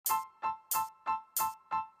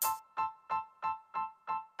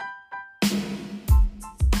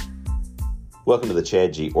Welcome to the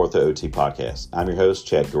Chad G. Ortho OT Podcast. I'm your host,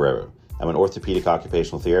 Chad Guerrero. I'm an orthopedic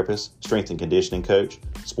occupational therapist, strength and conditioning coach,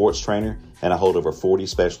 sports trainer, and I hold over 40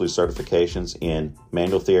 specialty certifications in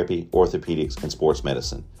manual therapy, orthopedics, and sports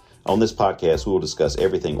medicine. On this podcast, we will discuss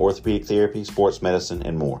everything orthopedic therapy, sports medicine,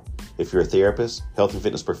 and more. If you're a therapist, health and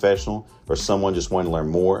fitness professional, or someone just wanting to learn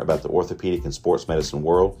more about the orthopedic and sports medicine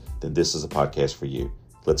world, then this is a podcast for you.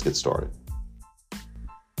 Let's get started.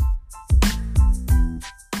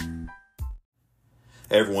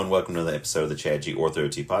 Hey everyone, welcome to the episode of the Chad G. Ortho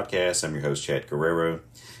OT Podcast. I'm your host, Chad Guerrero,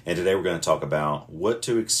 and today we're going to talk about what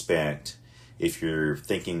to expect if you're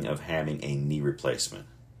thinking of having a knee replacement.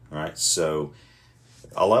 All right, so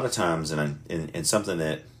a lot of times, and something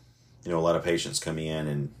that, a lot of patients come in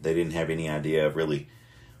and they didn't have any idea of really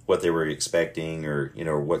what they were expecting or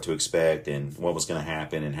what to expect and what was going to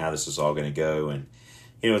happen and how this was all going to go. And,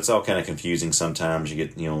 it's all kind of confusing sometimes. You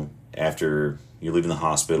get, after you're leaving the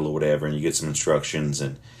hospital or whatever, and you get some instructions,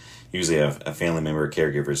 and usually a family member or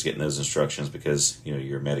caregiver is getting those instructions because,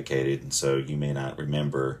 you're medicated, and so you may not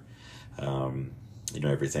remember,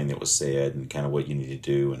 everything that was said and kind of what you need to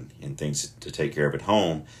do and things to take care of at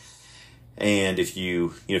home. And if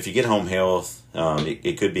you get home health,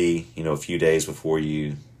 it could be, a few days before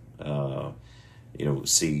you,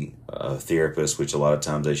 see a therapist, which a lot of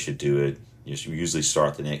times they should do it. You usually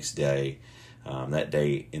start the next day. That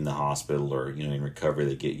day in the hospital or, in recovery,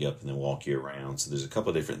 they get you up and then walk you around. So there's a couple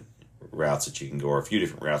of different routes that you can go, or a few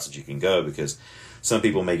different routes that you can go, because some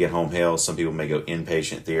people may get home health, some people may go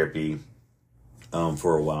inpatient therapy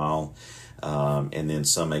for a while, and then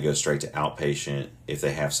some may go straight to outpatient if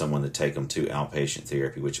they have someone to take them to outpatient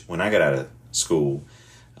therapy, which when I got out of school,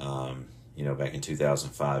 back in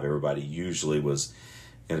 2005, everybody usually was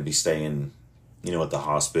going to be staying, at the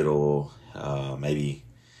hospital, maybe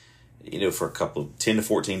for a couple of 10 to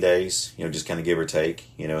 14 days, just kind of give or take,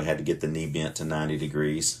 had to get the knee bent to 90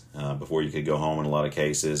 degrees before you could go home in a lot of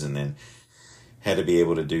cases, and then had to be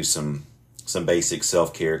able to do some basic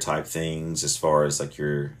self-care type things as far as like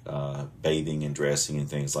your bathing and dressing and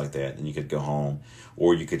things like that. And you could go home,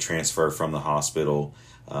 or you could transfer from the hospital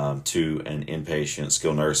to an inpatient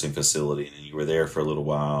skilled nursing facility, and you were there for a little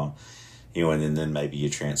while, and then maybe you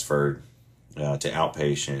transferred to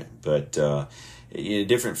outpatient. But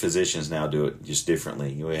different physicians now do it just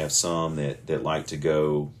differently. We have some that like to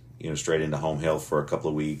go, straight into home health for a couple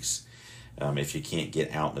of weeks if you can't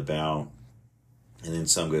get out and about, and then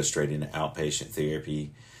some go straight into outpatient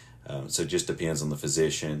therapy. So it just depends on the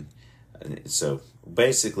physician. So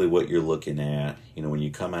basically, what you're looking at, when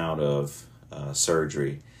you come out of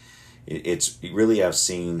surgery, it's really, I've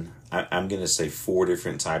seen, I'm going to say 4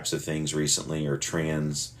 different types of things recently, or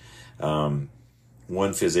trends.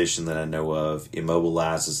 One physician that I know of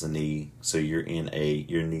immobilizes the knee, so your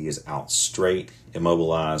knee is out straight,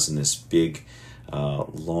 immobilized in this big,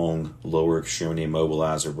 long lower extremity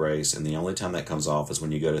immobilizer brace, and the only time that comes off is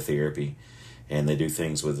when you go to therapy, and they do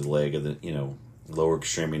things with the leg of the lower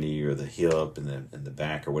extremity or the hip and the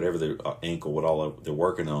back or whatever, the ankle, what all they're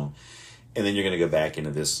working on, and then you're going to go back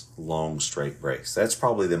into this long straight brace. That's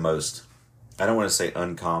probably the most, I don't want to say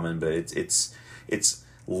uncommon, but it's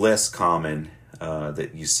less common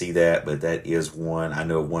that you see that, but that is one. I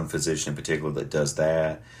know of one physician in particular that does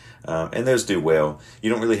that, and those do well. You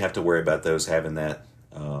don't really have to worry about those having that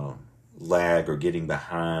lag or getting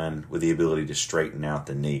behind with the ability to straighten out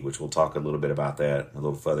the knee, which we'll talk a little bit about that a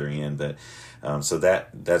little further in. But so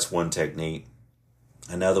that's one technique.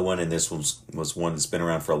 Another one, and this was one that's been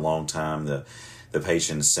around for a long time. The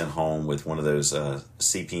patient is sent home with one of those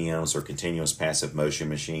CPMs, or continuous passive motion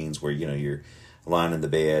machines, where you're lying in the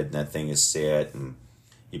bed and that thing is set, and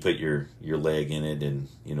you put your leg in it, and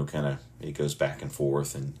kind of it goes back and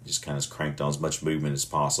forth and just kind of is cranked on. As much movement as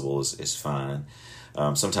possible is fine.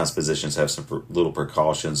 Sometimes physicians have some little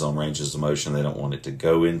precautions on ranges of motion they don't want it to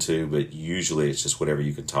go into, but usually it's just whatever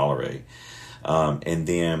you can tolerate. And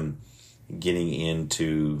then getting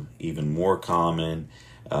into even more common,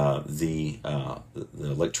 the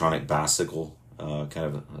electronic bicycle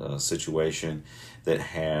kind of situation that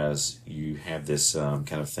you have this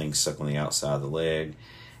kind of thing stuck on the outside of the leg,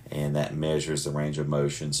 and that measures the range of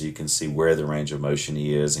motion, so you can see where the range of motion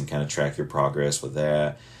is and kind of track your progress with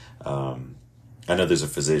that. I know there's a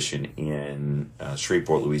physician in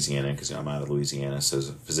Shreveport, Louisiana, because I'm out of Louisiana, so there's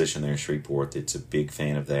a physician there in Shreveport that's a big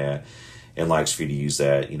fan of that and likes for you to use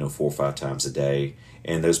that 4 or 5 times a day,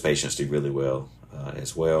 and those patients do really well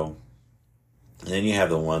as well. And then you have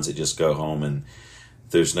the ones that just go home and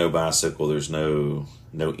there's no bicycle, there's no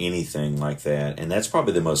anything like that. And that's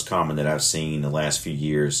probably the most common that I've seen the last few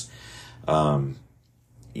years.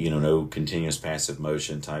 No continuous passive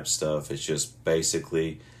motion type stuff. It's just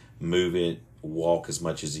basically move it walk as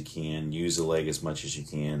much as you can, use the leg as much as you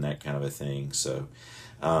can, that kind of a thing. So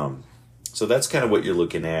that's kind of what you're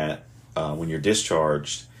looking at when you're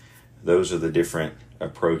discharged. Those are the different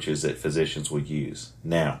approaches that physicians will use.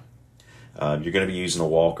 Now, you're going to be using a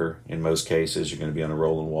walker in most cases. You're going to be on a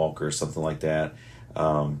rolling walker or something like that.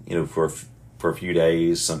 For a few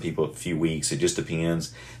days, some people a few weeks. It just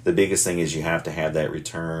depends. The biggest thing is you have to have that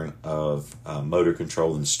return of motor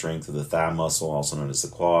control and strength of the thigh muscle, also known as the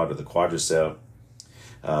quad or the quadricep,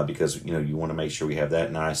 because you want to make sure we have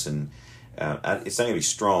that nice and it's not going to be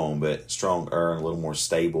strong, but stronger and a little more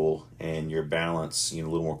stable, and your balance, a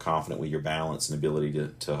little more confident with your balance and ability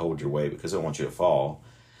to hold your weight, because I don't want you to fall.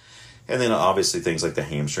 And then obviously things like the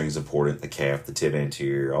hamstring is important, the calf, the tib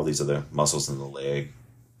anterior, all these other muscles in the leg.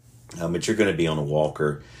 But you're going to be on a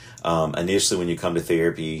walker. Initially, when you come to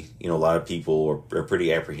therapy, a lot of people are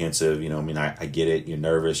pretty apprehensive. I get it. You're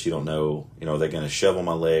nervous. You don't know, are they going to shovel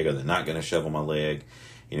my leg? Are they not going to shovel my leg?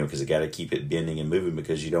 Because they got to keep it bending and moving,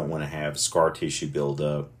 because you don't want to have scar tissue build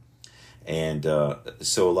up. And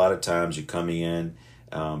so a lot of times you come in,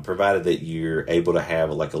 provided that you're able to have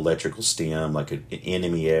like electrical stim, like an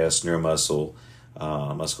NMES, neuromuscle,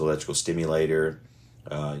 muscular electrical stimulator,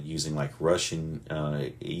 using like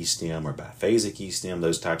Russian E-stim or biphasic E-stim,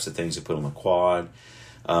 those types of things to put on the quad,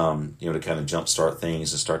 to kind of jumpstart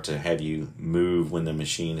things and start to have you move when the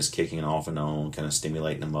machine is kicking off and on, kind of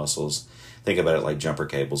stimulating the muscles. Think about it like jumper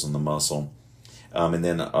cables in the muscle. And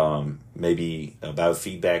then maybe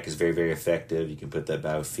biofeedback is very, very effective. You can put that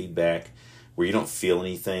biofeedback where you don't feel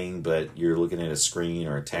anything, but you're looking at a screen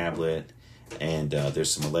or a tablet, and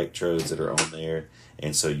there's some electrodes that are on there.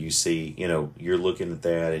 And so you see, you're looking at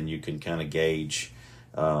that, and you can kind of gauge,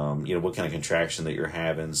 what kind of contraction that you're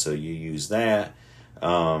having. So you use that.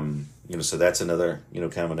 So that's another,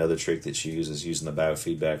 kind of another trick that's used, is using the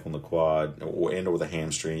biofeedback on the quad or the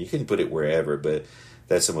hamstring. You can put it wherever, but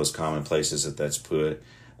that's the most common places that's put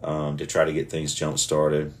to try to get things jump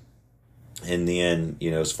started. And then,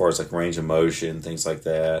 as far as like range of motion, things like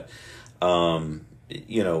that,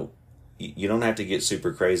 you don't have to get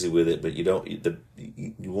super crazy with it, but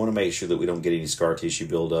you want to make sure that we don't get any scar tissue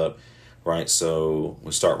buildup, right? So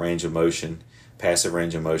we start range of motion, passive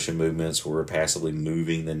range of motion movements where we're passively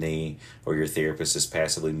moving the knee, or your therapist is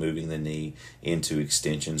passively moving the knee into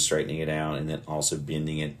extension, straightening it out, and then also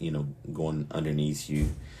bending it, going underneath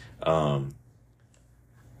you,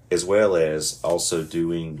 as well as also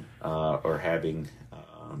doing or having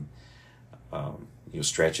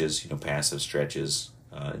stretches, passive stretches,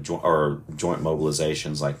 or joint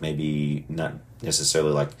mobilizations, like maybe not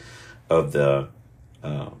necessarily like of the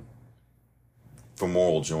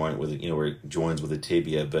femoral joint with where it joins with the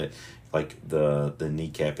tibia, but like the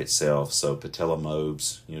kneecap itself. So patella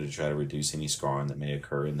mobs, to try to reduce any scarring that may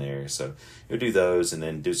occur in there. So you'll do those, and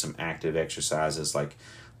then do some active exercises like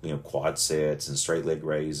quad sets and straight leg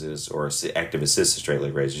raises, or active assisted straight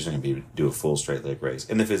leg raises. You're not going to be able to do a full straight leg raise,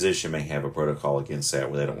 and the physician may have a protocol against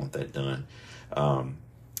that where they don't want that done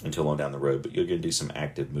until on down the road. But you're going to do some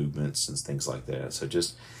active movements and things like that. So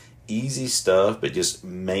just easy stuff, but just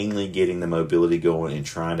mainly getting the mobility going and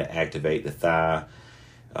trying to activate the thigh,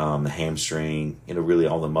 the hamstring, really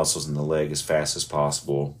all the muscles in the leg as fast as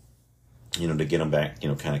possible, to get them back,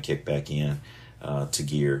 kind of kick back in to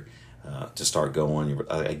gear. To start going,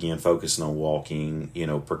 again, focusing on walking,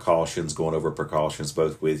 precautions, going over precautions,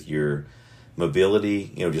 both with your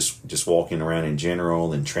mobility, just walking around in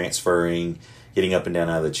general, and transferring, getting up and down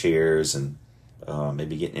out of the chairs, and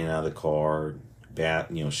maybe getting in and out of the car,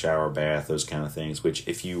 bath, shower, bath, those kind of things, which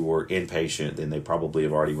if you were inpatient, then they probably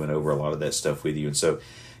have already went over a lot of that stuff with you. And so,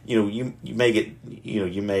 you may get,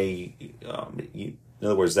 in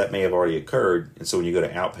other words, that may have already occurred, and so when you go to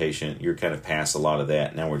outpatient, you're kind of past a lot of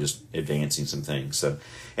that. Now we're just advancing some things. So,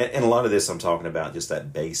 and a lot of this I'm talking about just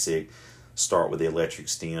that basic, start with the electric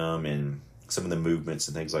stim and some of the movements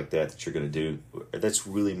and things like that you're going to do. That's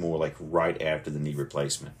really more like right after the knee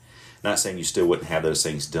replacement. Not saying you still wouldn't have those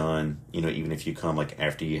things done, even if you come like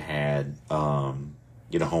after you had, home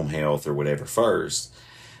health or whatever first.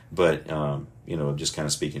 But, I'm just kind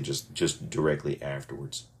of speaking just directly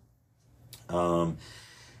afterwards.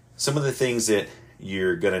 Some of the things that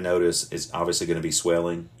you're going to notice is obviously going to be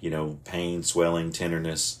swelling, pain, swelling,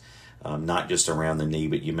 tenderness, not just around the knee,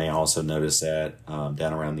 but you may also notice that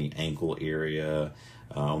down around the ankle area,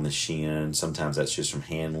 on the shin. Sometimes that's just from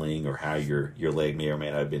handling or how your leg may or may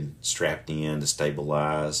not have been strapped in to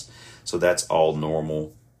stabilize. So that's all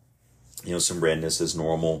normal. Some redness is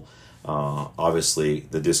normal. Obviously,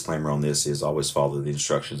 the disclaimer on this is always follow the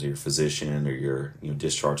instructions of your physician or your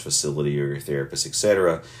discharge facility or your therapist,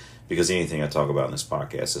 etc. Because anything I talk about in this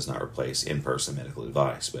podcast does not replace in-person medical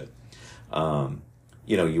advice. But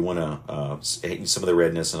You want to, some of the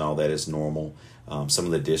redness and all that is normal. Some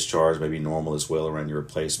of the discharge may be normal as well around your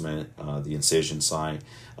replacement, the incision site.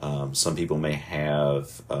 Some people may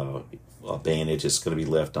have a bandage that's going to be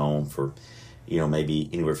left on for, maybe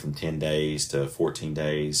anywhere from 10 days to 14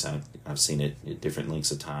 days. I've seen it at different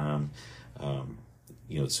lengths of time.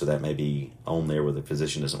 So that may be on there where the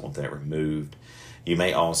physician doesn't want that removed. You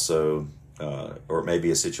may also, or it may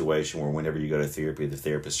be a situation where whenever you go to therapy, the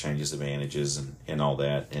therapist changes the bandages and all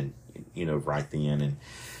that, and, right then.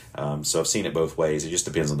 And so I've seen it both ways. It just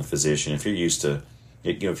depends on the physician. If you're used to,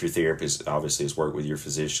 if your therapist obviously has worked with your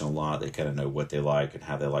physician a lot, they kind of know what they like and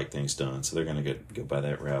how they like things done. So they're going to go by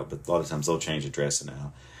that route. But a lot of times they'll change the dressing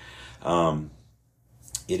out.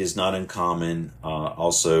 It is not uncommon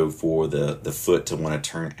also for the foot to want to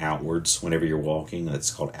turn outwards whenever you're walking. That's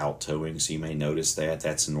called out-toeing, so you may notice that.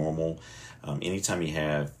 That's normal. Anytime you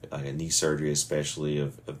have a knee surgery, especially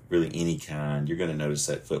of really any kind, you're going to notice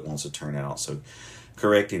that foot wants to turn out. So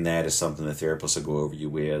correcting that is something the therapist will go over you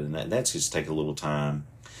with, and that's just take a little time.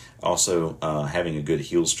 Also, having a good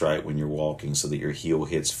heel strike when you're walking so that your heel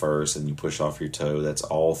hits first and you push off your toe. That's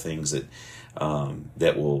all things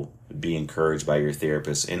that will be encouraged by your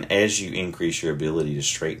therapist. And as you increase your ability to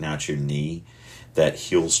straighten out your knee, that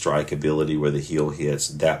heel strike ability where the heel hits,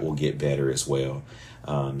 that will get better as well.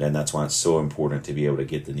 And that's why it's so important to be able to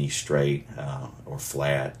get the knee straight or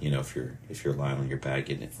flat. If you're lying on your back,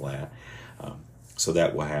 getting it flat. So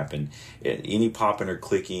that will happen. Any popping or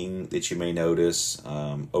clicking that you may notice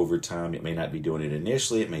over time, it may not be doing it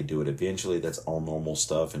initially. It may do it eventually. That's all normal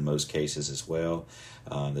stuff in most cases as well.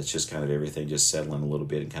 That's just kind of everything just settling a little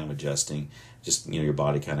bit and kind of adjusting. Just, your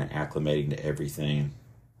body kind of acclimating to everything.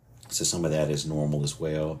 So some of that is normal as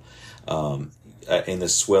well. And the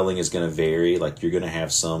swelling is going to vary. Like you're going to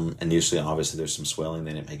have some, initially, obviously there's some swelling,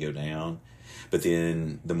 then it may go down. But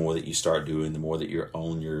then the more that you start doing, the more that you're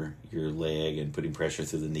on your leg and putting pressure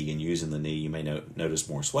through the knee and using the knee, you may notice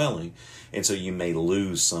more swelling. And so you may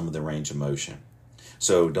lose some of the range of motion.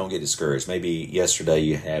 So don't get discouraged. Maybe yesterday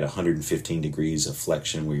you had 115 degrees of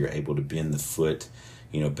flexion where you're able to bend the foot,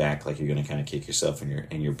 back like you're going to kind of kick yourself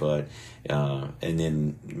in your butt. And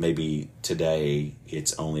then maybe today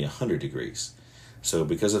it's only 100 degrees. So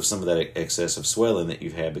because of some of that excessive swelling that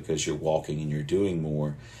you've had because you're walking and you're doing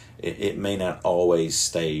more, it may not always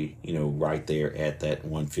stay, right there at that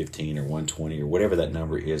 115 or 120 or whatever that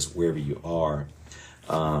number is, wherever you are.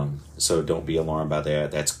 So don't be alarmed by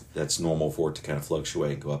that. That's normal for it to kind of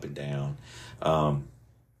fluctuate and go up and down.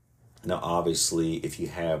 Now, obviously, if you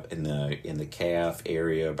have in the calf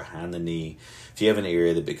area behind the knee, if you have an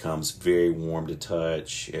area that becomes very warm to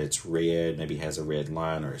touch, it's red, maybe has a red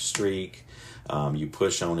line or a streak, you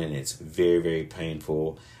push on it and it's very, very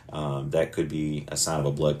painful. That could be a sign of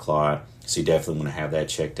a blood clot. So you definitely want to have that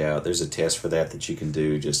checked out. There's a test for that you can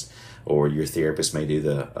do, or your therapist may do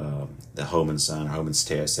the Homan's sign, or Homan's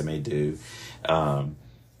test. They may do, but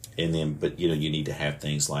you need to have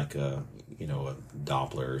things like a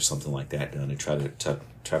Doppler or something like that done to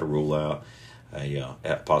try to rule out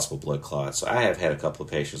a possible blood clot. So I have had a couple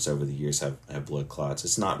of patients over the years have blood clots.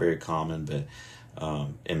 It's not very common, but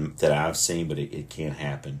and that I've seen, but it can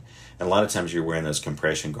happen. And a lot of times you're wearing those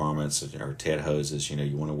compression garments or TED hoses.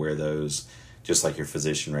 You want to wear those just like your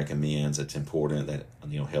physician recommends. It's important that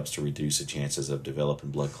helps to reduce the chances of developing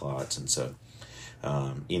blood clots. And so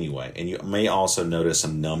anyway, and you may also notice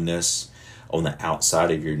some numbness on the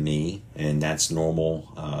outside of your knee, and that's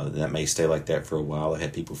normal. That may stay like that for a while. I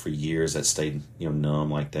had people for years that stayed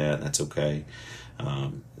numb like that, and that's okay.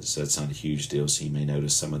 So it's not a huge deal. So you may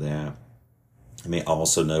notice some of that. You may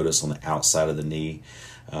also notice on the outside of the knee,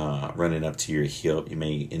 running up to your hip, you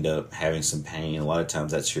may end up having some pain. A lot of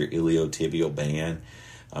times that's your iliotibial band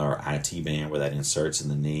or IT band where that inserts in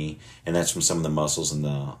the knee. And that's from some of the muscles in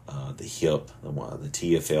the hip, the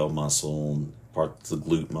TFL muscle, parts of the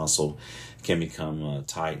glute muscle can become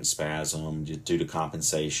tight and spasm due to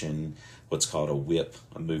compensation, what's called a whip,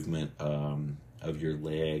 a movement of your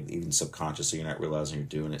leg, even subconsciously you're not realizing you're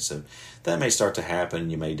doing it. So that may start to happen.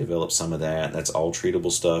 You may develop some of that. That's all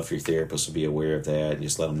treatable stuff. Your therapist will be aware of that and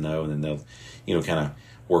just let them know, and then they'll kind of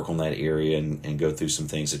work on that area and go through some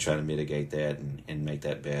things to try to mitigate that and make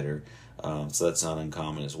that better. So that's not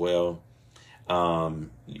uncommon as well.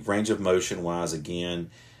 Range of motion wise, again,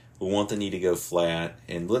 we want the knee to go flat.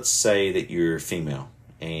 And let's say that you're female.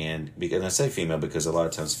 And I say female because a lot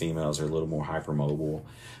of times females are a little more hypermobile.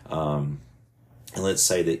 And let's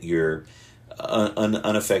say that your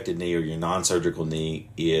unaffected knee or your non-surgical knee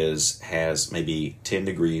has maybe 10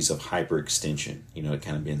 degrees of hyperextension. It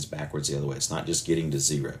kind of bends backwards the other way. It's not just getting to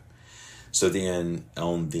zero. So then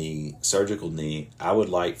on the surgical knee, I would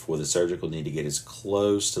like for the surgical knee to get as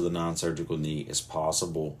close to the non-surgical knee as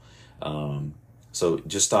possible. So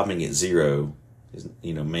just stopping at zero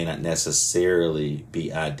may not necessarily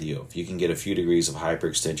be ideal. If you can get a few degrees of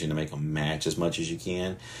hyperextension to make them match as much as you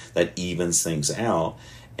can, that evens things out,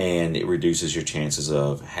 and it reduces your chances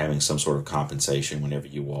of having some sort of compensation whenever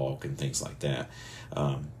you walk and things like that.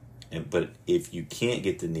 But if you can't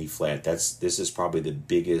get the knee flat, this is probably the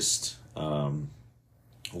biggest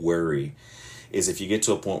worry. Is if you get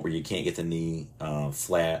to a point where you can't get the knee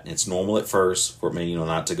flat. It's normal at first for it may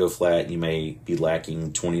not to go flat. You may be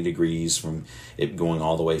lacking 20 degrees from it going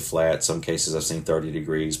all the way flat. Some cases I've seen 30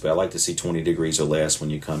 degrees, but I like to see 20 degrees or less when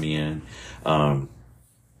you come in.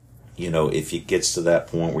 If it gets to that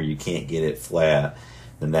point where you can't get it flat,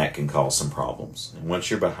 then that can cause some problems. And once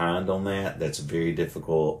you're behind on that, that's very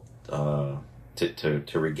difficult to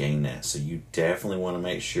regain that. So you definitely want to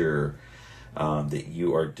make sure that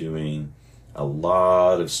you are doing a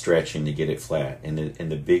lot of stretching to get it flat. And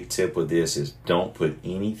the big tip with this is don't put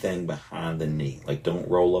anything behind the knee. Like, don't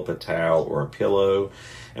roll up a towel or a pillow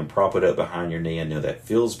and prop it up behind your knee. I know that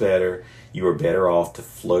feels better. You are better off to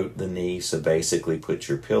float the knee. So basically put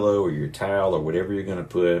your pillow or your towel or whatever you're going to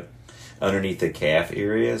put underneath the calf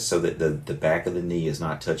area so that the back of the knee is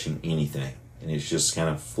not touching anything. And it's just kind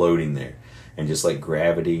of floating there. And just like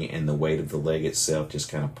gravity and the weight of the leg itself,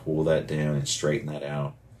 just kind of pull that down and straighten that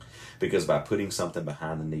out. Because by putting something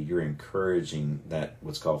behind the knee, you're encouraging that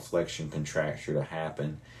what's called flexion contracture to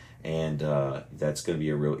happen. And that's going to be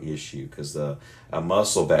a real issue because a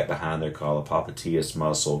muscle back behind there called a popliteus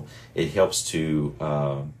muscle, it helps to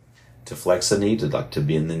flex the knee, to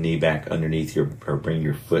bend the knee back underneath or bring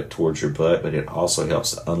your foot towards your butt, but it also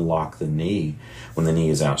helps to unlock the knee when the knee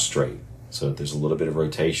is out straight. So there's a little bit of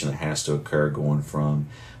rotation that has to occur going from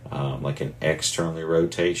like an externally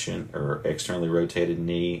rotated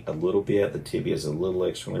knee a little bit, the tibia is a little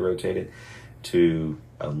externally rotated, to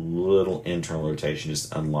a little internal rotation,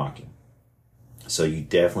 just unlocking. So you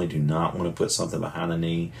definitely do not want to put something behind the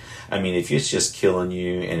knee. I mean, if it's just killing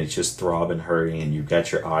you and it's just throbbing, hurting, and you've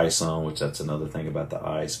got your ice on, which that's another thing about the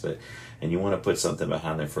ice, and you want to put something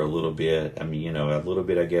behind there for a little bit. I mean, a little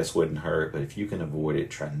bit I guess wouldn't hurt, but if you can avoid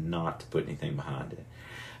it, try not to put anything behind it.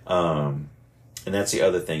 And that's the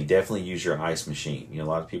other thing. Definitely use your ice machine. A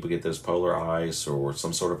lot of people get those Polar Ice or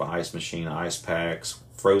some sort of ice machine, ice packs,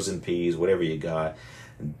 frozen peas, whatever you got.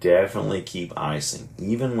 Definitely keep icing.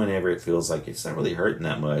 Even whenever it feels like it's not really hurting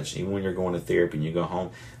that much, even when you're going to therapy and you go home,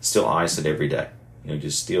 still ice it every day.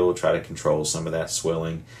 Just still try to control some of that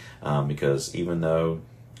swelling because even though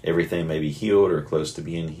everything may be healed or close to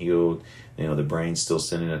being healed, the brain's still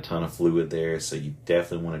sending a ton of fluid there, so you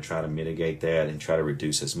definitely want to try to mitigate that and try to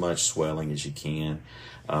reduce as much swelling as you can.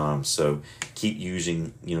 So keep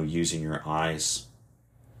using your ice.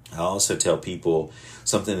 I also tell people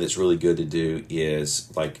something that's really good to do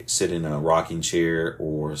is like sit in a rocking chair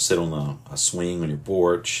or sit on a swing on your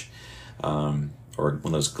porch, or one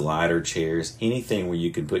of those glider chairs, anything where you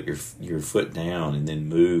can put your foot down and then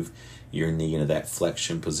move your knee into that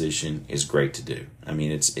flexion position is great to do. I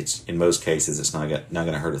mean, it's in most cases, it's not going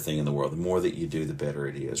to hurt a thing in the world. The more that you do, the better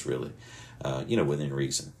it is, really, within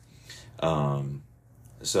reason.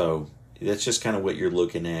 So that's just kind of what you're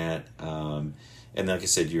looking at. And like I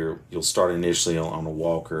said, you'll start initially on a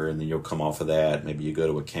walker, and then you'll come off of that. Maybe you go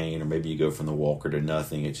to a cane, or maybe you go from the walker to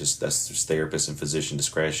nothing. That's just therapist and physician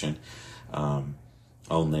discretion on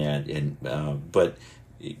that. And but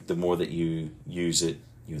the more that you use it,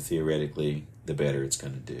 theoretically, the better it's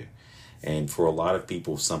going to do. And for a lot of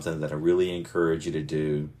people, something that I really encourage you to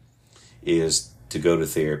do is to go to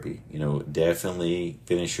therapy. Definitely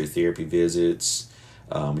finish your therapy visits.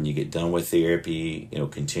 When you get done with therapy,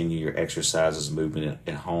 continue your exercises, movement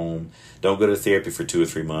at home. Don't go to therapy for 2 or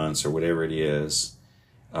 3 months or whatever it is.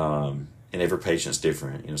 And every patient's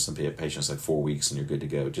different. Some patients like 4 weeks and you're good to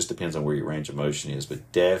go. It just depends on where your range of motion is. But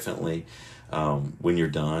definitely, when you're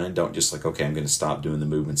done, don't just I'm going to stop doing the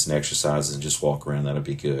movements and exercises and just walk around. That'll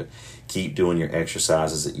be good. Keep doing your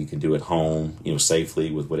exercises that you can do at home,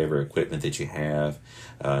 safely with whatever equipment that you have.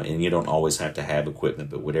 And you don't always have to have equipment,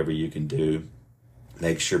 but whatever you can do.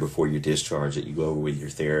 Make sure before you discharge that you go over with your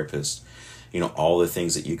therapist, all the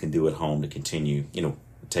things that you can do at home to continue,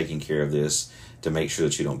 taking care of this, to make sure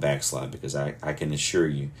that you don't backslide. Because I can assure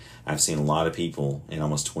you, I've seen a lot of people in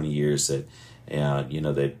almost 20 years that,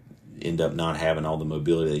 they end up not having all the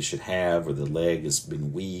mobility they should have, or the leg has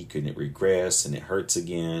been weak and it regressed and it hurts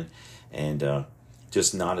again, and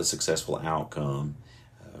just not a successful outcome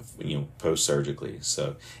post surgically.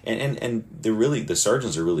 So and the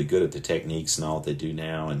surgeons are really good at the techniques and all that they do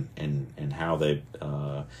now, and how they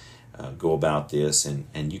go about this,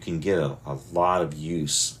 and you can get a lot of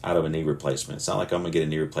use out of a knee replacement. It's not like I'm gonna get a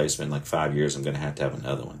knee replacement in like 5 years. I'm gonna have to have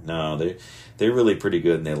another one. No, they're really pretty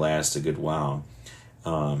good, and they last a good while,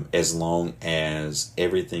 as long as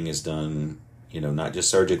everything is done, not just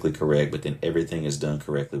surgically correct, but then everything is done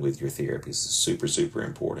correctly with your therapy. It's super, super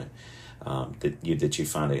important that you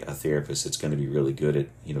find a therapist that's going to be really good at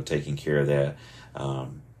taking care of that.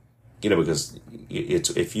 Because it's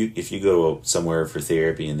if you go somewhere for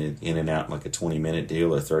therapy and then in and out like a 20-minute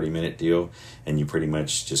deal or 30-minute deal, and you pretty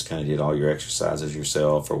much just kind of did all your exercises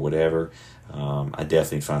yourself or whatever, I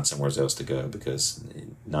definitely find somewhere else to go, because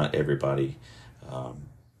not everybody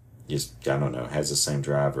has the same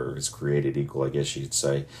drive, or is created equal, I guess you'd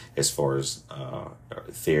say, as far as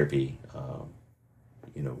therapy,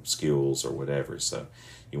 skills or whatever. So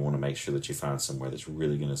you want to make sure that you find somewhere that's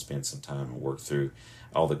really going to spend some time and work through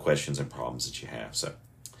all the questions and problems that you have. So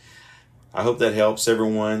I hope that helps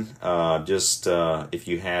everyone. If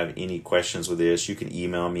you have any questions with this, you can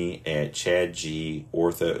email me at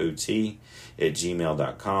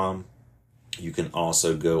chadgorthoot@gmail.com. You can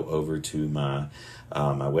also go over to my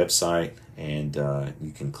website, and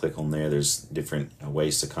you can click on there. There's different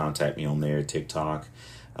ways to contact me on there: TikTok,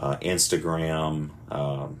 Instagram,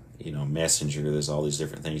 Messenger. There's all these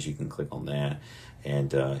different things. You can click on that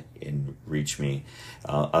and reach me.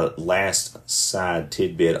 Last side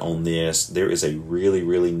tidbit on this: there is a really,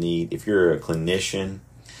 really neat, if you're a clinician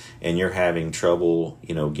and you're having trouble,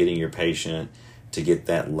 getting your patient to get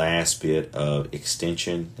that last bit of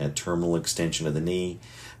extension, that terminal extension of the knee,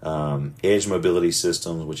 Edge Mobility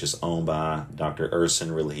Systems, which is owned by Dr.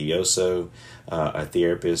 Ersan Religioso, a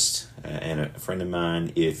therapist and a friend of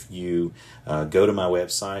mine. If you go to my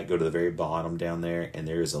website, go to the very bottom down there, and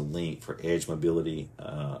there is a link for Edge Mobility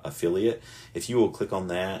affiliate. If you will click on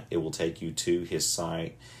that, it will take you to his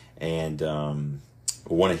site, and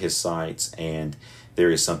one of his sites, and there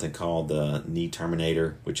is something called the Knee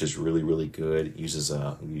Terminator, which is really, really good. It uses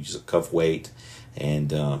a cuff weight,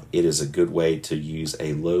 and it is a good way to use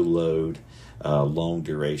a low load, long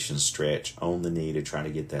duration stretch on the knee to try to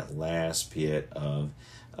get that last bit of,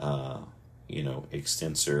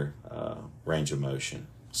 extensor range of motion.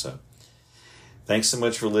 So thanks so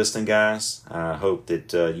much for listening, guys. I hope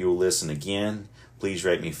that you will listen again. Please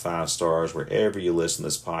rate me 5 stars wherever you listen to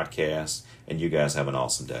this podcast, and you guys have an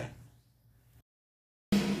awesome day.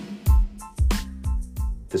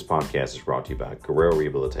 This podcast is brought to you by Guerrero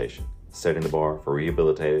Rehabilitation, setting the bar for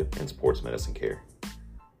rehabilitative and sports medicine care.